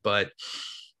that. But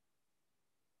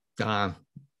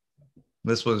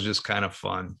this was just kind of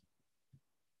fun.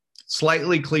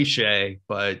 Slightly cliche,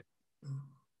 but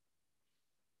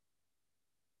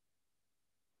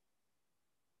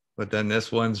then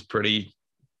this one's pretty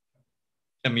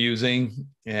amusing.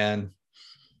 And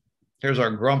here's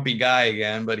our grumpy guy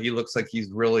again, but he looks like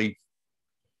he's really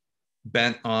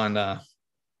bent on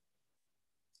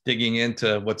digging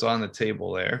into what's on the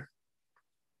table there.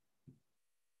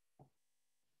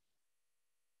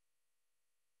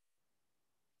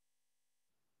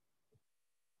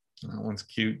 That one's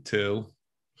cute too.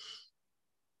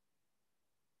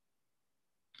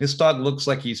 This dog looks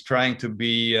like he's trying to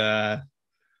be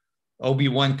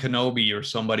Obi-Wan Kenobi or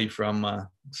somebody from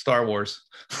Star Wars.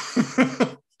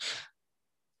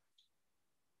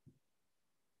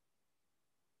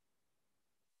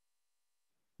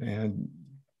 And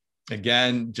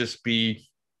again, just be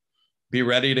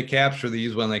ready to capture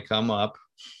these when they come up.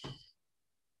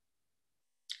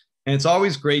 And it's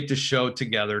always great to show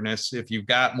togetherness. If you've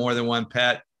got more than one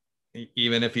pet,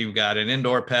 even if you've got an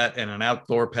indoor pet and an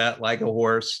outdoor pet like a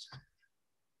horse,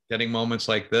 getting moments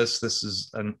like this is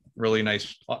a really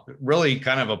nice, really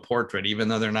kind of a portrait, even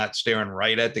though they're not staring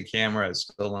right at the camera, it's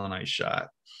still a nice shot.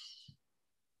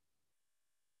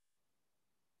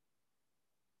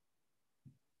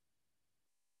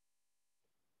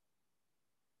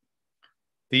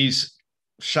 These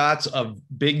shots of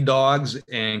big dogs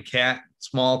and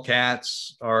small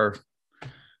cats are,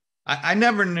 I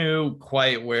never knew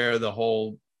quite where the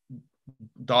whole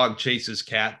dog chases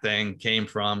cat thing came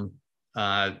from,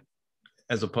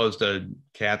 as opposed to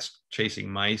cats chasing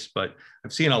mice, but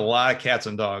I've seen a lot of cats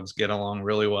and dogs get along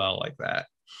really well like that.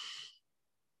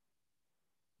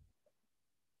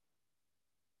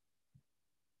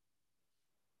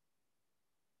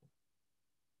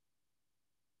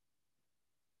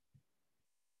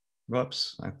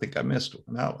 Whoops, I think I missed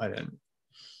one. No, I didn't.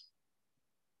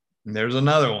 And there's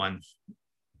another one.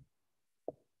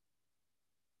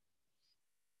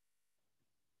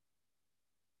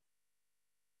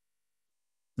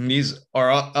 And these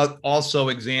are also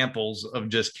examples of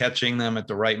just catching them at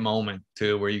the right moment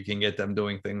too, where you can get them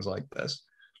doing things like this.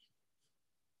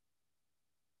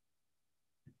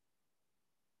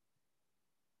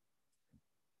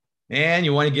 And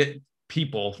you want to get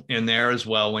people in there as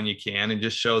well when you can, and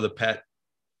just show the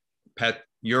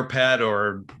your pet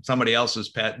or somebody else's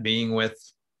pet being with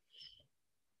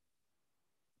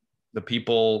the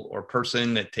people or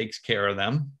person that takes care of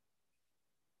them.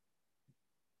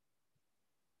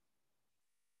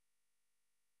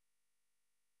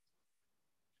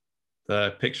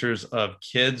 The pictures of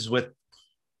kids with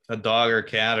a dog or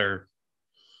cat are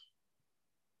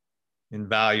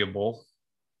invaluable.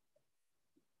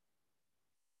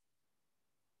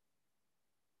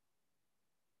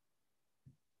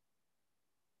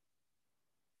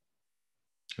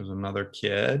 There's another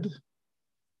kid.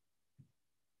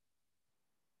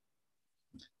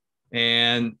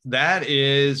 And that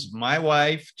is my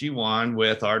wife, Jiwan,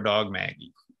 with our dog,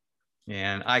 Maggie.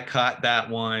 And I caught that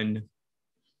one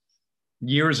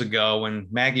years ago when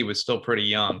Maggie was still pretty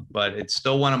young, but it's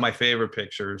still one of my favorite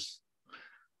pictures.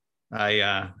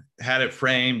 I had it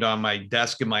framed on my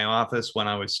desk in my office when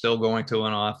I was still going to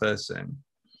an office, and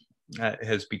that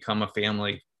has become a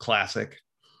family classic.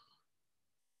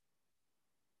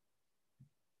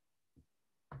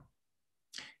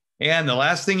 And the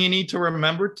last thing you need to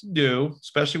remember to do,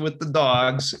 especially with the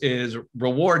dogs, is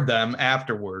reward them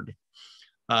afterward.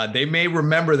 They may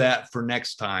remember that for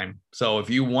next time. So if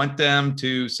you want them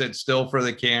to sit still for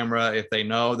the camera, if they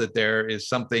know that there is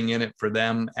something in it for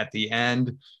them at the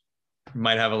end, you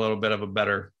might have a little bit of a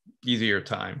better, easier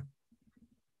time.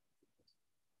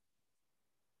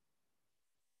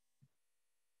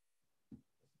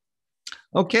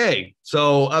 Okay,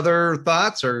 so other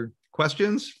thoughts or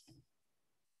questions?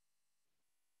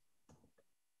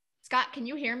 Scott, can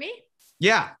you hear me?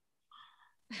 Yeah.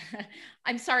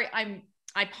 I'm sorry.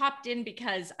 I popped in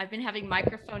because I've been having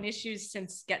microphone issues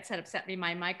since Get Set Up sent me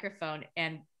my microphone,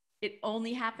 and it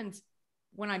only happens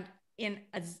when I'm in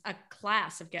a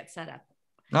class of Get Set Up.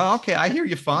 Oh, okay. I hear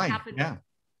you fine. Yeah.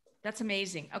 That's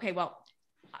amazing. Okay. Well,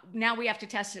 now we have to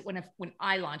test it when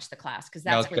I launch the class, because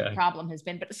that's where the problem has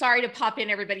been. But sorry to pop in,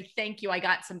 everybody. Thank you. I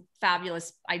got some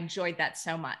fabulous. I enjoyed that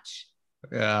so much.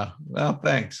 Yeah. Well,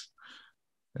 thanks.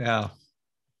 Yeah.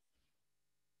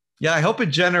 Yeah. I hope it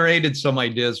generated some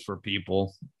ideas for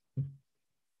people.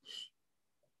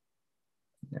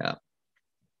 Yeah.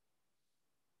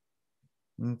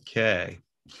 Okay.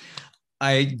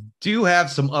 I do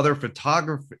have some other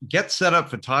Get Set Up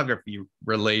photography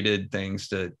related things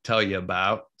to tell you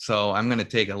about. So I'm going to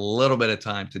take a little bit of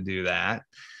time to do that.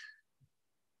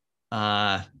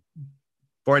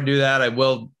 Before I do that, I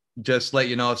will just let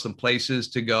you know of some places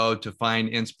to go to find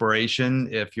inspiration.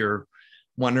 If you're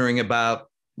wondering about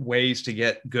ways to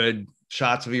get good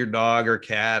shots of your dog or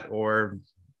cat or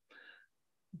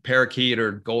parakeet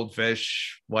or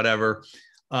goldfish, whatever.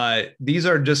 These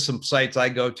are just some sites I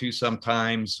go to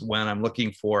sometimes when I'm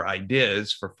looking for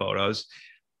ideas for photos.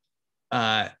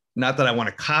 Not that I want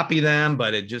to copy them,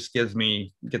 but it just gets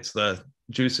the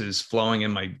juices flowing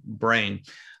in my brain.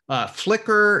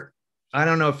 Flickr, I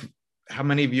don't know how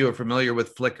many of you are familiar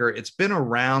with Flickr. It's been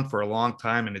around for a long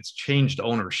time and it's changed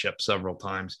ownership several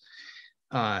times.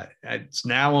 It's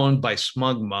now owned by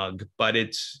SmugMug, but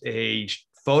it's a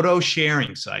photo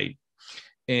sharing site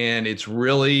and it's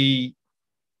really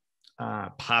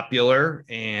popular,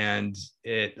 and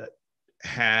it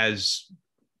has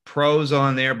pros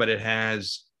on there, but it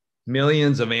has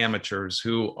millions of amateurs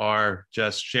who are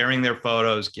just sharing their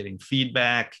photos, getting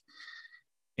feedback,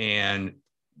 and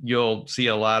you'll see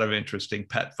a lot of interesting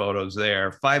pet photos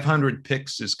there. 500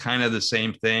 Pics is kind of the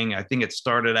same thing. I think it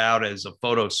started out as a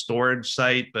photo storage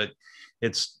site, but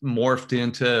it's morphed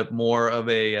into more of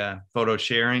a photo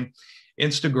sharing.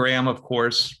 Instagram, of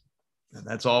course,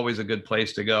 that's always a good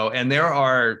place to go. And there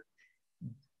are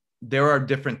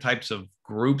different types of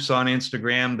groups on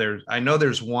Instagram. I know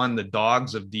there's one, the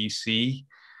Dogs of DC,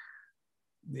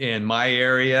 in my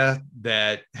area,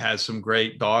 that has some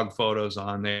great dog photos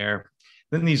on there.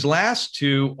 Then these last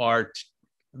two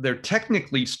they're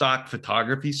technically stock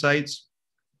photography sites,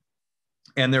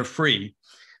 and they're free.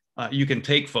 You can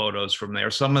take photos from there.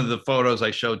 Some of the photos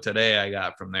I showed today, I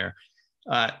got from there.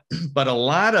 But a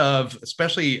lot of,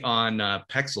 especially on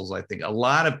Pexels, I think a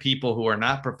lot of people who are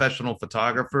not professional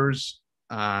photographers,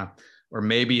 or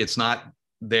maybe it's not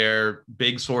their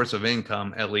big source of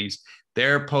income, at least,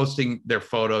 they're posting their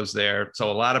photos there. So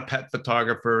a lot of pet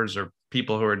photographers or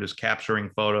people who are just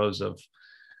capturing photos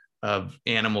of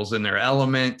animals in their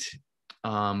element,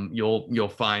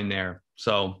 you'll find there.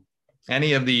 So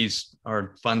any of these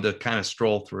are fun to kind of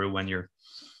stroll through when you're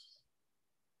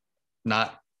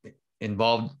not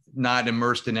involved, not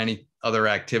immersed in any other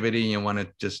activity, and want to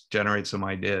just generate some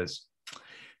ideas.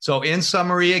 So in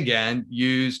summary, again,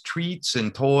 use treats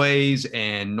and toys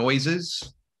and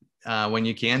noises when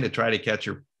you can to try to catch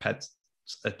your pet's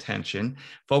attention.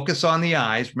 Focus on the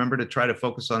eyes. Remember to try to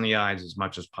focus on the eyes as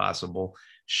much as possible.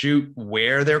 Shoot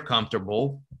where they're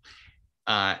comfortable.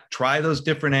 Try those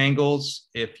different angles.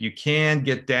 If you can,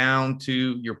 get down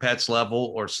to your pet's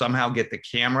level or somehow get the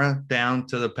camera down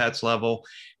to the pet's level,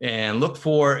 and look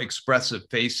for expressive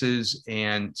faces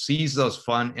and seize those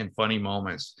fun and funny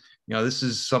moments. You know, this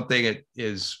is something that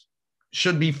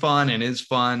should be fun and is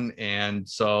fun. And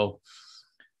so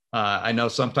I know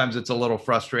sometimes it's a little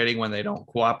frustrating when they don't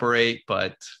cooperate,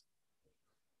 but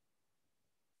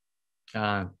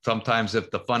sometimes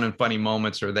if the fun and funny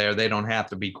moments are there, they don't have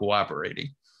to be cooperating.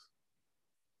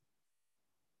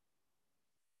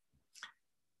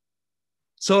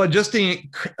 So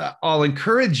I'll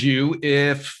encourage you,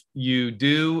 if you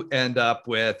do end up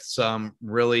with some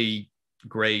really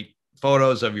great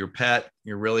photos of your pet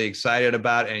you're really excited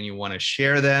about and you want to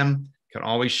share them, you can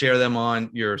always share them on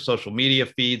your social media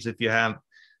feeds if you have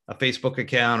a Facebook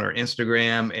account or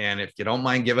Instagram. And if you don't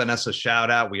mind giving us a shout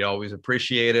out, we always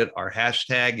appreciate it. Our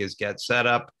hashtag is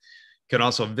GetSetUp. You can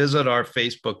also visit our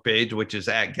Facebook page, which is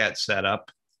 @GetSetUp.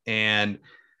 And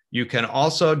you can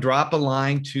also drop a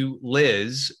line to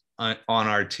Liz on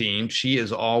our team. She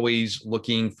is always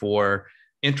looking for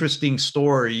interesting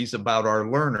stories about our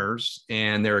learners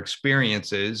and their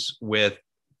experiences with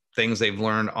things they've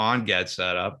learned on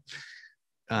GetSetUp.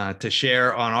 To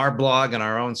share on our blog and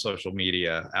our own social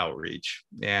media outreach.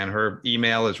 And her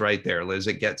email is right there,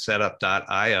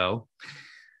 liz@getsetup.io.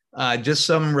 Just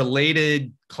some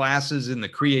related classes in the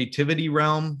creativity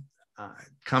realm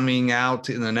coming out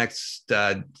in the next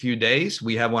few days.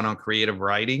 We have one on creative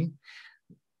writing.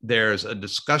 There's a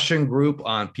discussion group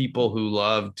on people who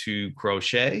love to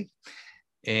crochet.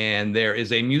 And there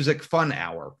is a music fun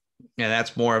hour. And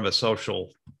that's more of a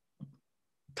social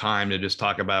time to just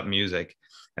talk about music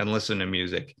and listen to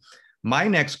music. My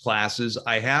next classes,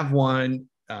 I have one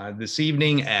this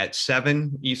evening at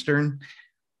 7 Eastern,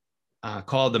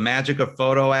 called The Magic of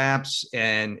Photo Apps.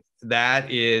 And that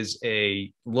is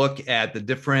a look at the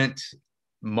different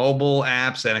mobile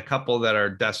apps and a couple that are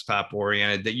desktop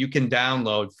oriented that you can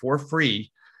download for free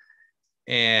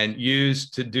and use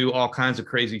to do all kinds of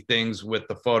crazy things with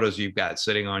the photos you've got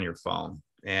sitting on your phone.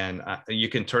 And you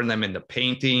can turn them into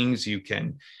paintings. You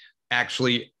can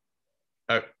actually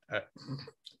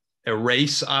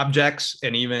erase objects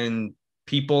and even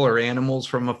people or animals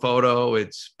from a photo.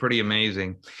 It's pretty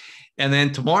amazing. And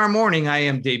then tomorrow morning, I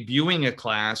am debuting a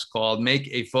class called Make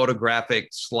a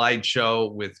Photographic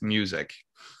Slideshow with Music.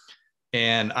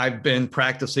 And I've been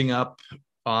practicing up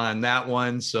on that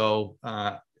one. So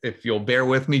if you'll bear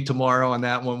with me tomorrow on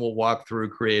that one, we'll walk through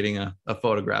creating a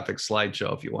photographic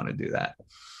slideshow if you want to do that.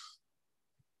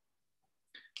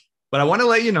 But I want to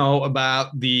let you know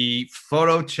about the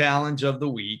photo challenge of the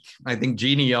week. I think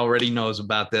Jeannie already knows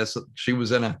about this. She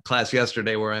was in a class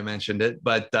yesterday where I mentioned it,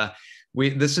 but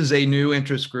this is a new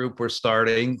interest group we're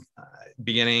starting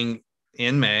beginning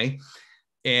in May.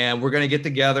 And we're going to get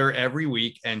together every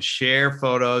week and share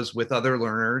photos with other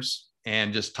learners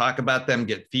and just talk about them,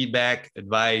 get feedback,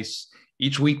 advice.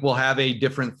 Each week we'll have a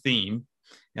different theme.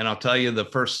 And I'll tell you the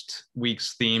first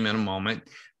week's theme in a moment.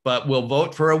 But we'll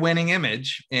vote for a winning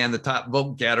image, and the top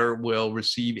vote getter will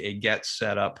receive a Get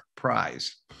Set Up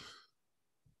prize.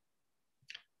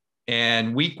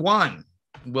 And week 1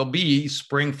 will be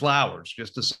spring flowers,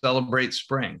 just to celebrate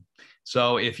spring.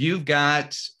 So if you've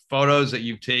got photos that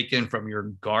you've taken from your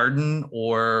garden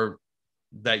or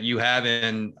that you have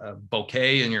in a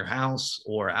bouquet in your house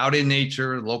or out in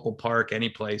nature, local park, any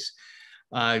place,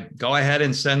 go ahead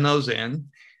and send those in.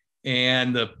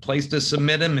 And the place to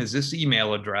submit them is this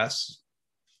email address,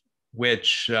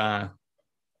 which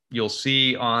you'll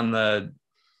see on the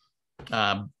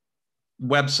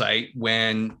website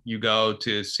when you go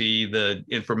to see the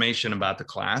information about the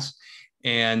class.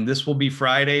 And this will be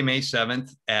Friday, May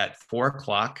 7th at 4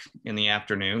 o'clock in the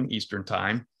afternoon, Eastern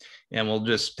time. And we'll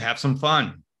just have some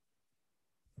fun.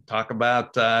 Talk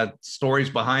about stories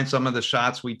behind some of the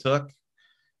shots we took.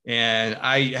 And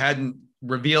I hadn't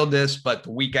revealed this, but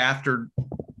the week after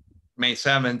May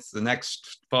 7th, the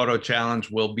next photo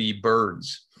challenge will be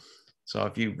birds. So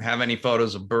if you have any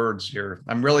photos of birds,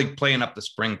 I'm really playing up the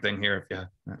spring thing here, if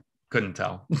you couldn't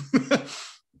tell.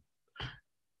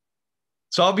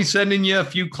 So I'll be sending you a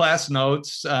few class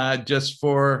notes just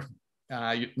for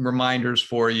reminders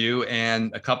for you,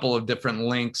 and a couple of different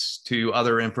links to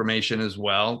other information as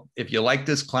well. If you like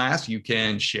this class, you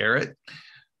can share it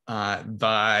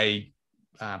by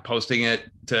posting it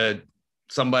to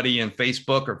somebody in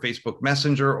Facebook or Facebook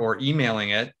Messenger, or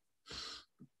emailing it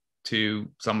to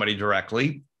somebody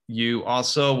directly. You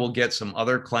also will get some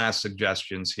other class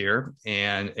suggestions here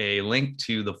and a link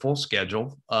to the full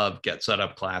schedule of Get Set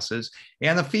Up classes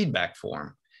and the feedback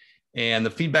form. And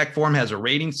the feedback form has a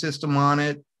rating system on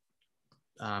it,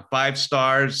 5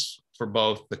 stars for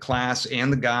both the class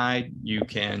and the guide. You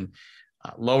can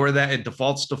lower that. It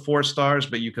defaults to 4 stars,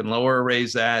 but you can lower or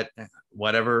raise that,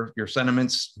 whatever your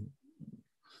sentiments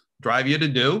drive you to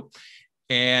do.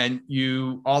 And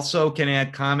you also can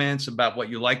add comments about what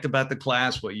you liked about the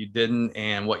class, what you didn't,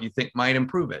 and what you think might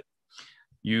improve it.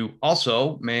 You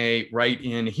also may write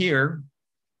in here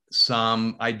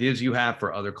some ideas you have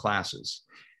for other classes.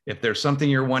 If there's something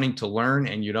you're wanting to learn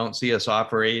and you don't see us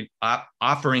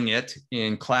offering it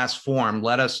in class form,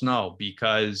 let us know,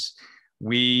 because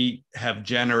we have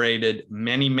generated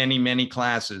many, many, many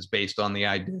classes based on the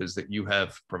ideas that you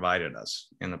have provided us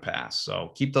in the past.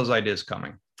 So keep those ideas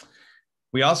coming.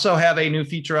 We also have a new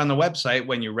feature on the website.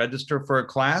 When you register for a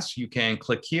class, you can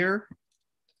click here.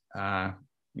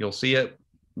 You'll see it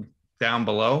down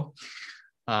below.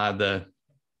 The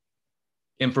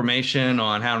information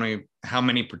on how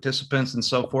many participants and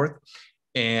so forth.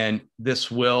 And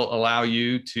this will allow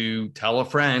you to tell a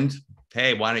friend,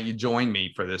 hey, why don't you join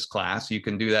me for this class? You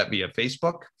can do that via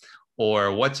Facebook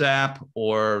or WhatsApp,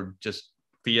 or just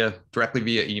directly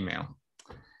via email.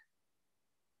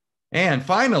 And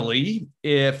finally,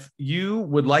 if you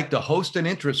would like to host an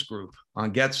interest group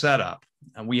on Get Set Up,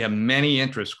 and we have many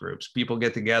interest groups. People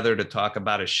get together to talk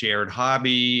about a shared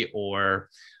hobby or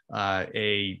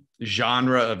a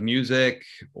genre of music,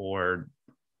 or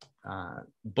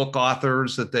book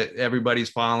authors that everybody's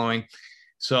following.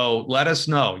 So let us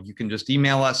know. You can just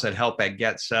email us at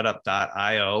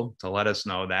help@getsetup.io to let us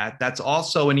know that. That's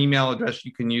also an email address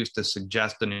you can use to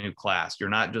suggest a new class. You're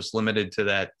not just limited to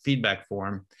that feedback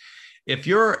form. If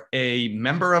you're a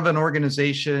member of an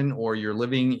organization, or you're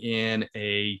living in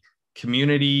a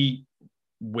community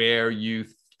where you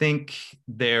think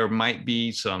there might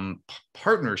be some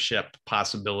partnership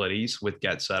possibilities with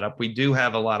Get Set Up. We do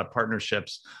have a lot of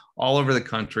partnerships all over the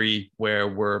country where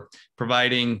we're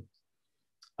providing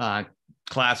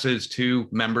classes to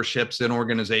memberships in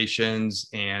organizations.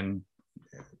 And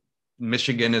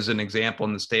Michigan is an example.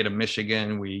 In the state of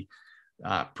Michigan, we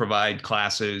provide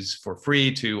classes for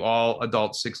free to all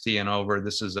adults 60 and over.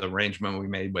 This is an arrangement we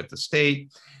made with the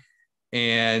state.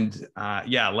 And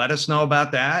yeah, let us know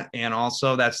about that. And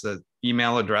also that's the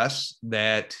email address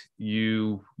that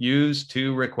you use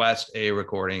to request a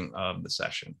recording of the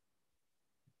session.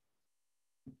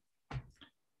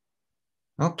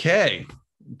 Okay,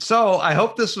 so I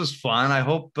hope this was fun. I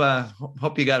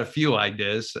hope you got a few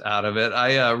ideas out of it.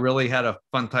 I really had a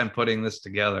fun time putting this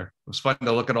together. It was fun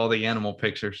to look at all the animal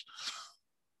pictures.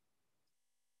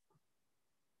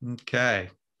 Okay.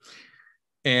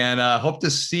 And hope to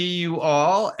see you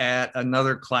all at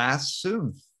another class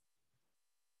soon.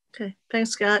 Okay.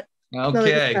 Thanks, Scott.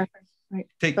 Okay. Right.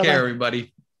 Take Bye-bye. care,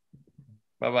 everybody.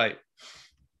 Bye-bye.